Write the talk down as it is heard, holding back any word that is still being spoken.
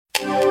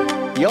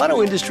The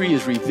auto industry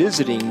is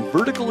revisiting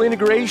vertical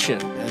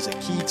integration as a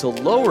key to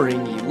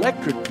lowering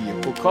electric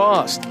vehicle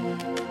cost.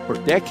 For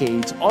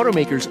decades,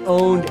 automakers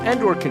owned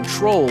and or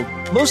controlled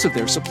most of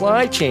their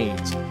supply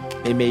chains.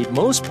 They made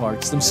most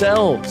parts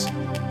themselves.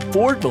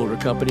 Ford Motor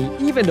Company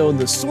even owned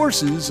the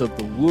sources of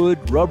the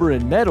wood, rubber,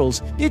 and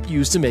metals it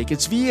used to make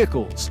its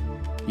vehicles.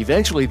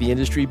 Eventually, the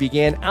industry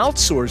began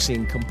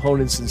outsourcing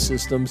components and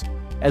systems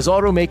as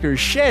automakers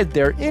shed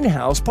their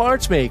in-house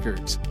parts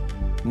makers.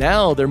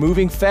 Now they're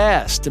moving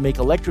fast to make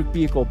electric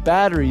vehicle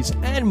batteries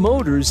and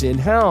motors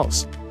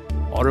in-house.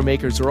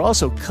 Automakers are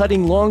also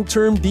cutting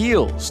long-term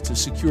deals to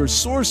secure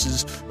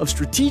sources of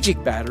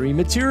strategic battery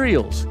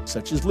materials,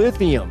 such as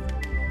lithium.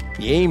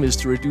 The aim is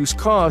to reduce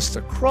costs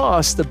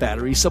across the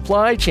battery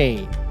supply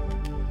chain.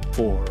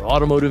 For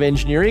Automotive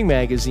Engineering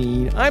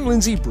Magazine, I'm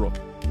Lindsay Brooke,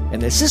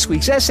 and this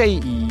week's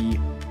SAE,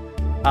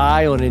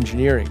 Eye on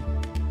Engineering.